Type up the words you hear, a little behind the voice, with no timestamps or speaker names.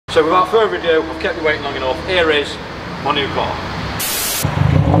So without further ado, I've kept you waiting long enough. Here is my new car.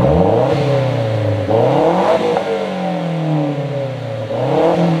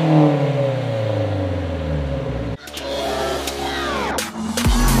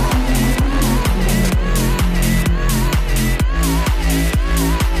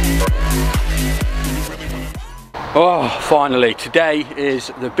 Oh, finally, today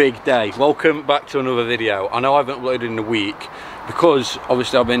is the big day. Welcome back to another video. I know I haven't uploaded in a week because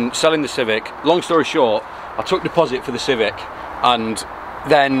obviously I've been selling the Civic. Long story short, I took deposit for the Civic and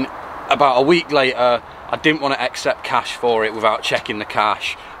then about a week later I didn't want to accept cash for it without checking the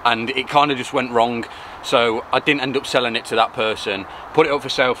cash, and it kind of just went wrong. So I didn't end up selling it to that person. Put it up for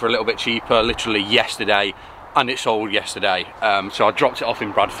sale for a little bit cheaper literally yesterday, and it sold yesterday. So I dropped it off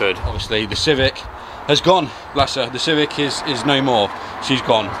in Bradford. Obviously the Civic has gone, bless her. The Civic is no more, she's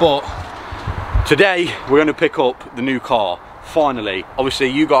gone. But today we're going to pick up the new car, finally. Obviously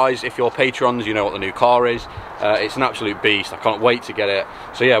you guys, if you're patrons, you know what the new car is. It's an absolute beast, I can't wait to get it.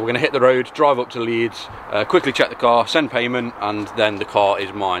 So yeah, we're going to hit the road, drive up to Leeds, quickly check the car, send payment, and then the car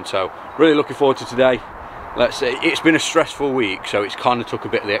is mine. So really looking forward to today. Let's say it's been a stressful week, so it's kind of took a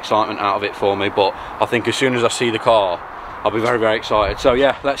bit of the excitement out of it for me, but I think as soon as I see the car I'll be very, very excited. So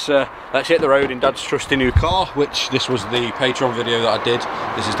yeah, let's hit the road in Dad's trusty new car, which this was the Patreon video that I did.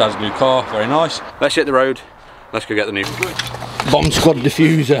 This is Dad's new car, very nice. Let's hit the road, let's go get the new Bomb Squad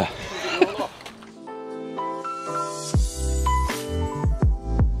diffuser.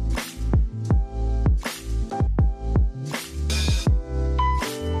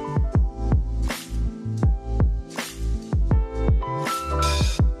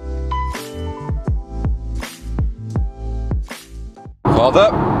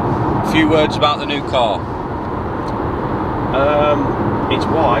 Father, a few words about the new car. It's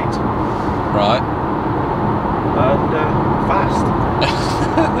white. Right. And fast.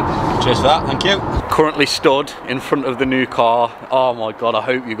 Cheers for that, thank you. Currently stood in front of the new car. Oh my god, I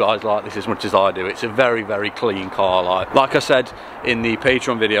hope you guys like this as much as I do. It's a very, very clean car. Like I said in the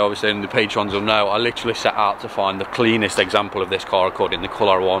Patreon video, obviously, and the patrons will know, I literally set out to find the cleanest example of this car according to the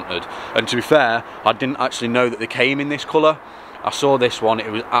colour I wanted. And to be fair, I didn't actually know that they came in this colour. I saw this one, it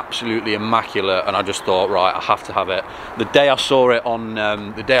was absolutely immaculate, and I just thought, right, I have to have it. The day I saw it on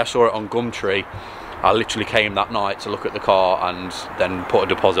Gumtree, I literally came that night to look at the car and then put a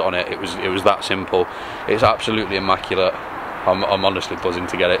deposit on it. It was that simple. It's absolutely immaculate. I'm honestly buzzing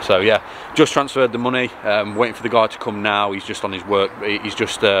to get it. So yeah, just transferred the money. Waiting for the guy to come now. He's just on his work. He's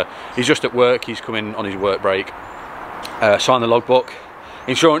just at work. He's coming on his work break. Sign the logbook.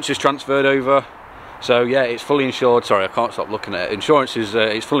 Insurance is transferred over. So yeah, it's fully insured. Sorry, I can't stop looking at it. Insurance is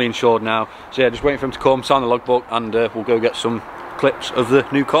it's fully insured now. So yeah, just waiting for him to come, sign the logbook, and we'll go get some clips of the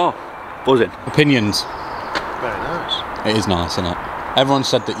new car. Buzzing. Opinions? Very nice. It is nice, isn't it? Everyone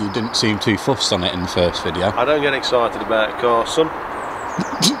said that you didn't seem too fussed on it in the first video. I don't get excited about a car, son.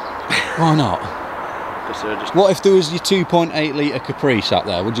 Why not? Because they're just... What if there was your 2.8 litre Caprice out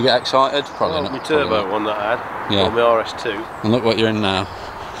there? Would you get excited? Probably not. My turbo one that I had. Yeah. Or my RS2. And look what you're in now.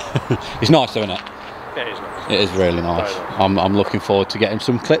 It's nice, isn't it? Yeah, it is nice. It is really nice. Nice. I'm looking forward to getting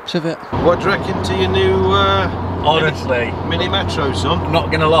some clips of it. What do you reckon to your new Honestly, Mini Metro, son?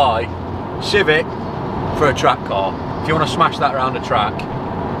 not gonna lie, Civic for a track car. If you want to smash that around a track,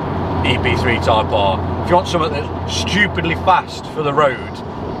 EP3 Type R. If you want something that's stupidly fast for the road,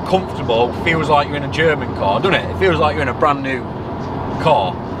 comfortable, feels like you're in a German car, doesn't it? It feels like you're in a brand new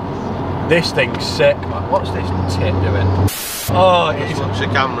car. This thing's sick, man. What's this tit doing? Oh, it's the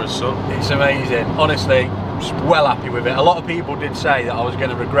cameras, son. It's amazing. Honestly, just well happy with it. A lot of people did say that I was going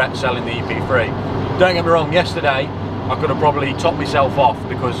to regret selling the EP3. Don't get me wrong, yesterday I could have probably topped myself off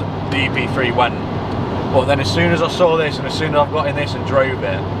because the EP3 went. But then as soon as I saw this and as soon as I've got in this and drove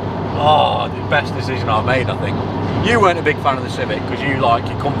it, oh, the best decision I've made, I think. You weren't a big fan of the Civic because you like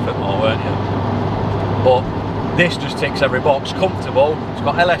your comfort more, weren't you? But this just ticks every box. Comfortable, it's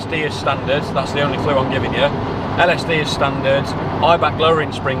got LSD as standard, that's the only clue I'm giving you. LSD is standard, high-back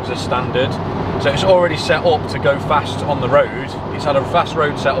lowering springs are standard, so it's already set up to go fast on the road. It's had a fast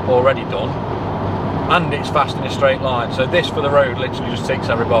road setup already done, and it's fast in a straight line, so this for the road literally just ticks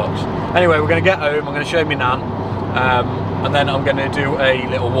every box. Anyway, we're going to get home, I'm going to show my nan, and then I'm going to do a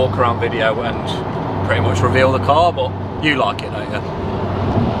little walk around video and pretty much reveal the car, but you like it, don't you?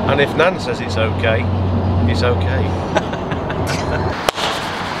 And if Nan says it's okay, it's okay.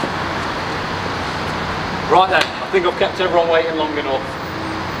 Right then, I think I've kept everyone waiting long enough.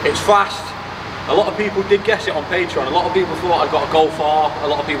 It's fast. A lot of people did guess it on Patreon. A lot of people thought I got a Golf R. A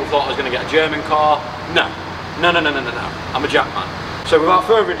lot of people thought I was going to get a German car. No. No. I'm a Jackman. So without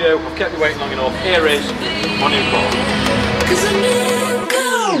further ado, I've kept you waiting long enough. Here is my new car.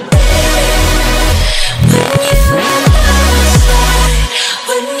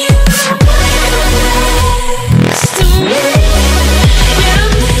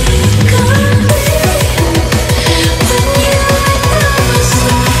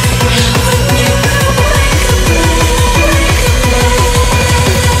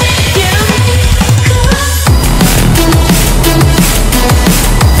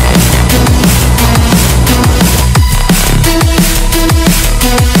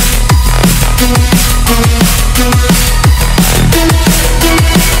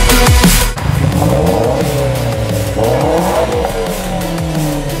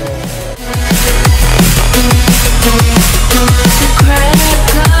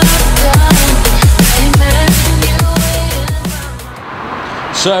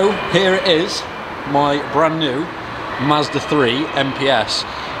 So here it is, my brand new Mazda 3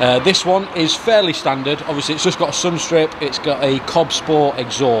 MPS. This one is fairly standard. Obviously it's just got a sun strip, it's got a Cobb Sport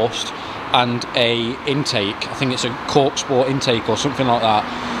exhaust and a intake. I think it's a Cork Sport intake or something like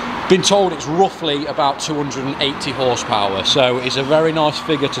that. Been told it's roughly about 280 horsepower, so it's a very nice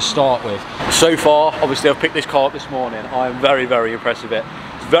figure to start with. So far, obviously I've picked this car up this morning. I am very, very impressed with it.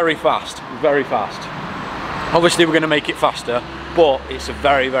 It's very fast, very fast. Obviously we're going to make it faster, but it's a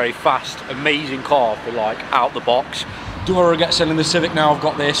very, very fast, amazing car for like out the box. Do I regret selling the Civic now I've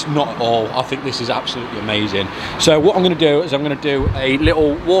got this? Not at all. I think this is absolutely amazing. So what I'm going to do is I'm going to do a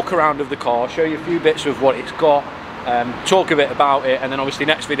little walk around of the car, show you a few bits of what it's got, talk a bit about it, and then obviously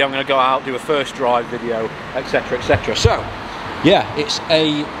next video I'm going to go out, do a first drive video, etc, etc. So yeah, it's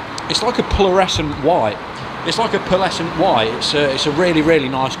like a fluorescent white. It's like a pearlescent white. It's a really, really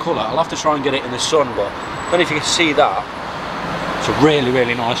nice colour. I'll have to try and get it in the sun, but I don't know if you can see that. It's a really,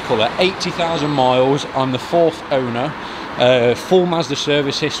 really nice colour. 80,000 miles. I'm the 4th owner. Full Mazda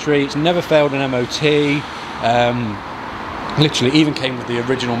service history. It's never failed an MOT. Literally even came with the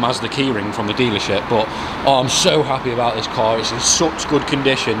original Mazda keyring from the dealership. But I'm so happy about this car. It's in such good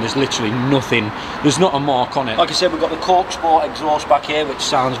condition. There's literally nothing. There's not a mark on it. Like I said, we've got the Cork Sport exhaust back here, which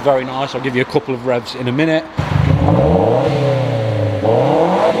sounds very nice. I'll give you a couple of revs in a minute.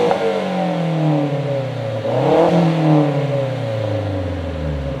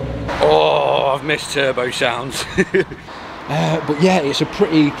 I've missed turbo sounds. But yeah, it's a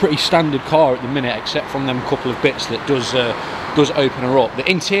pretty standard car at the minute, except from them couple of bits that does open her up. The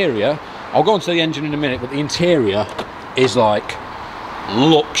interior, I'll go on to the engine in a minute, but the interior is like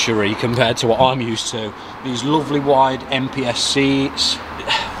luxury compared to what I'm used to. These lovely wide MPS seats,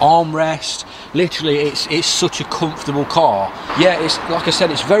 armrest. Literally, it's such a comfortable car. Yeah, it's like I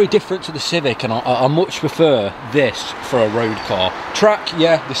said, it's very different to the Civic, and I much prefer this for a road car. Track,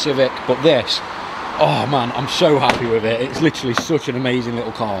 yeah, the Civic, but this, oh man, I'm so happy with it. It's literally such an amazing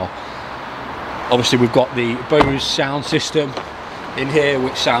little car. Obviously, we've got the Bose sound system in here,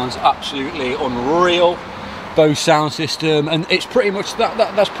 which sounds absolutely unreal. Bose sound system, and it's pretty much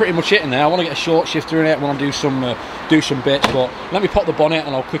that's pretty much it in there. I want to get a short shifter in it. I want to do some bits, but let me pop the bonnet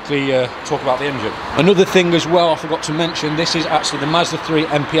and I'll quickly talk about the engine. Another thing as well I forgot to mention, this is actually the Mazda 3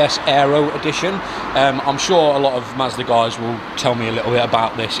 MPS Aero Edition. I'm sure a lot of Mazda guys will tell me a little bit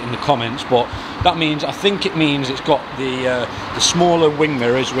about this in the comments, but that means, I think it means it's got the smaller wing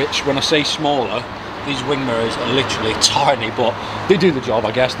mirrors, which when I say smaller, these wing mirrors are literally tiny, but they do the job,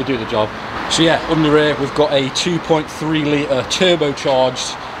 I guess. They do the job. So yeah, under here we've got a 2.3 litre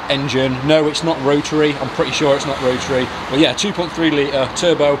turbocharged engine. No, it's not rotary. I'm pretty sure it's not rotary. But yeah, 2.3 litre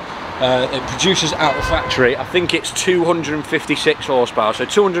turbo. It produces out the factory, I think it's 256 horsepower, so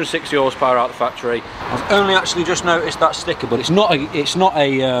 260 horsepower out the factory. I've only actually just noticed that sticker, but it's not a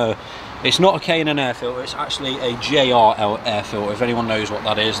K&N air filter, it's actually a JR air filter. If anyone knows what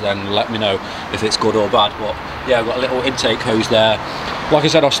that is, then let me know if it's good or bad. But yeah, I've got a little intake hose there. Like I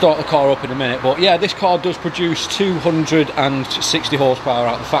said, I'll start the car up in a minute, but yeah, this car does produce 260 horsepower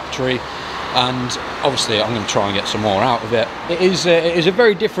out the factory, and obviously I'm going to try and get some more out of it. It is a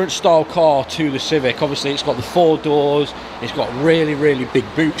very different style car to the Civic. Obviously it's got the 4 doors, it's got really, really big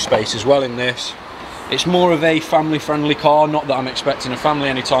boot space as well in this. It's more of a family friendly car, not that I'm expecting a family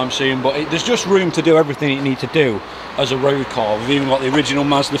anytime soon, but there's just room to do everything you need to do as a road car. We've even got the original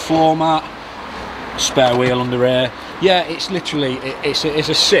Mazda floor mat, spare wheel under here. Yeah, it's literally, it's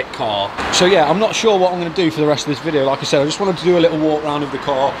a sick car. So yeah, I'm not sure what I'm going to do for the rest of this video. Like I said, I just wanted to do a little walk around of the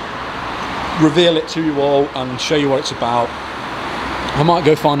car, reveal it to you all and show you what it's about. I might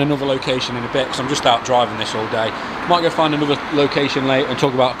go find another location in a bit because I'm just out driving this all day. Might go find another location later and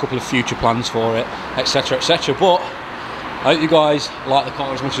talk about a couple of future plans for it, etc, etc. But I hope you guys like the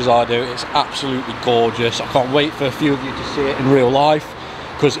car as much as I do. It's absolutely gorgeous. I can't wait for a few of you to see it in real life,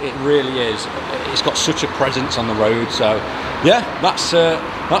 because it really is. It's got such a presence on the road. So yeah,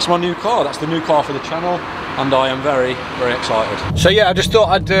 that's my new car. That's the new car for the channel, and I am very, very excited. So yeah, I just thought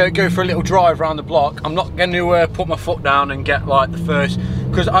I'd go for a little drive around the block. I'm not going to put my foot down and get like the first,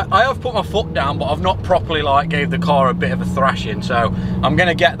 because I have put my foot down, but I've not properly like gave the car a bit of a thrashing. So I'm going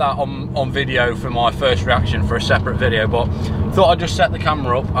to get that on video for my first reaction for a separate video. But thought I'd just set the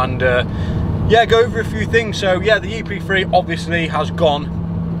camera up and yeah, go over a few things. So yeah, the EP3 obviously has gone.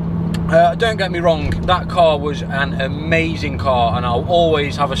 Don't get me wrong, that car was an amazing car, and I'll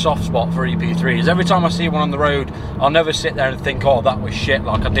always have a soft spot for EP3s. Every time I see one on the road, I'll never sit there and think, oh, that was shit,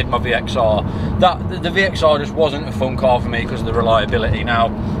 like I did my VXR. The VXR just wasn't a fun car for me because of the reliability. Now,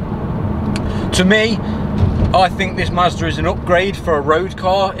 to me, I think this Mazda is an upgrade for a road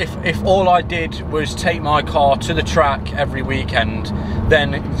car. If all I did was take my car to the track every weekend,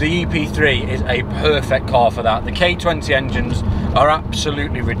 then the EP3 is a perfect car for that. The K20 engines are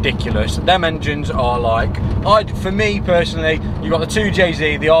absolutely ridiculous. Them engines are like, for me personally, you've got the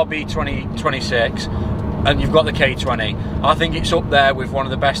 2JZ, the RB2026, and you've got the K20. I think it's up there with one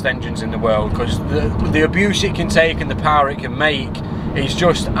of the best engines in the world, because the abuse it can take and the power it can make is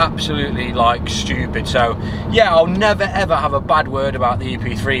just absolutely like stupid. So yeah, I'll never ever have a bad word about the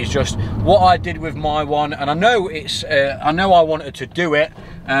EP3. It's just what I did with my one, and I know it's I know I wanted to do it.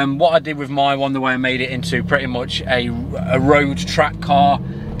 What I did with my one, the way I made it into pretty much a road track car,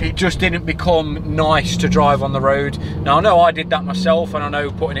 it just didn't become nice to drive on the road. Now I know I did that myself, and I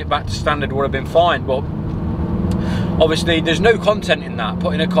know putting it back to standard would have been fine, but obviously there's no content in that,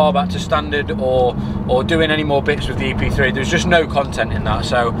 putting a car back to standard or doing any more bits with the EP3. There's just no content in that.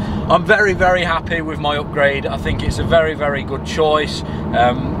 So I'm very, very happy with my upgrade. I think it's a very, very good choice.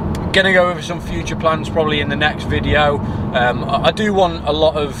 Gonna go over some future plans probably in the next video. I do want a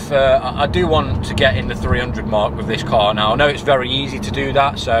lot of I do want to get in the 300 mark with this car. Now I know it's very easy to do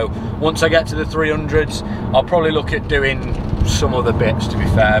that, so once I get to the 300s I'll probably look at doing some other bits, to be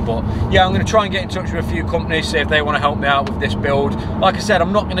fair. But yeah, I'm going to try and get in touch with a few companies, see if they want to help me out with this build. Like I said,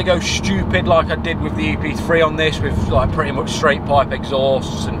 I'm not going to go stupid like I did with the EP3 on this, with like pretty much straight pipe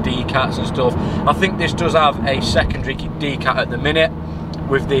exhausts and decats and stuff. I think this does have a secondary decat at the minute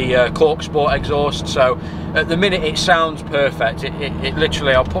with the Cork Sport exhaust, so at the minute it sounds perfect. It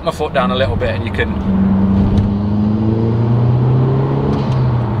literally, I'll put my foot down a little bit and you can,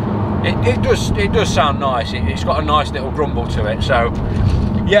 it does sound nice. It's got a nice little grumble to it. So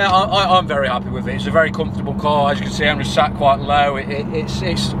yeah, I'm very happy with it. It's a very comfortable car. As you can see, I'm just sat quite low.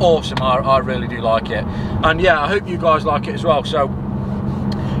 It's awesome. I really do like it, and yeah, I hope you guys like it as well. So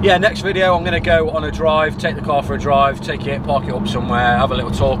yeah, next video I'm going to go on a drive, take the car for a drive, take it, park it up somewhere, have a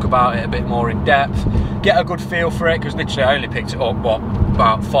little talk about it a bit more in depth, get a good feel for it, because literally I only picked it up, what,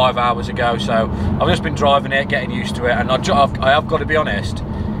 about 5 hours ago. So I've just been driving it, getting used to it, and I have got to be honest,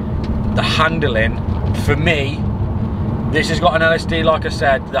 the handling, for me, this has got an LSD, like I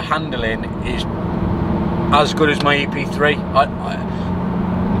said, the handling is as good as my EP3.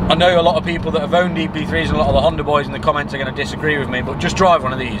 I know a lot of people that have owned EP3s, and a lot of the Honda boys in the comments are going to disagree with me, but just drive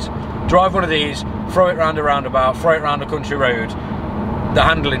one of these. Drive one of these, throw it round a roundabout, throw it round a country road. The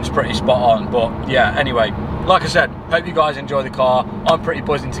handling's pretty spot on. But yeah, anyway, like I said, hope you guys enjoy the car. I'm pretty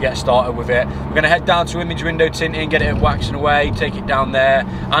buzzing to get started with it. We're going to head down to Image Window Tinting, get it waxing away, take it down there.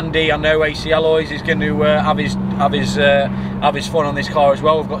 Andy, I know AC Alloys is going to have his fun on this car as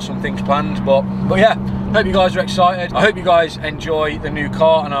well. We've got some things planned, but yeah, hope you guys are excited. I hope you guys enjoy the new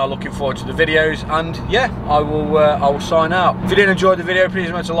car and are looking forward to the videos. And yeah, I will sign out. If you did enjoy the video, please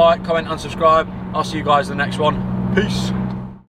remember to like, comment and subscribe. I'll see you guys in the next one. Peace.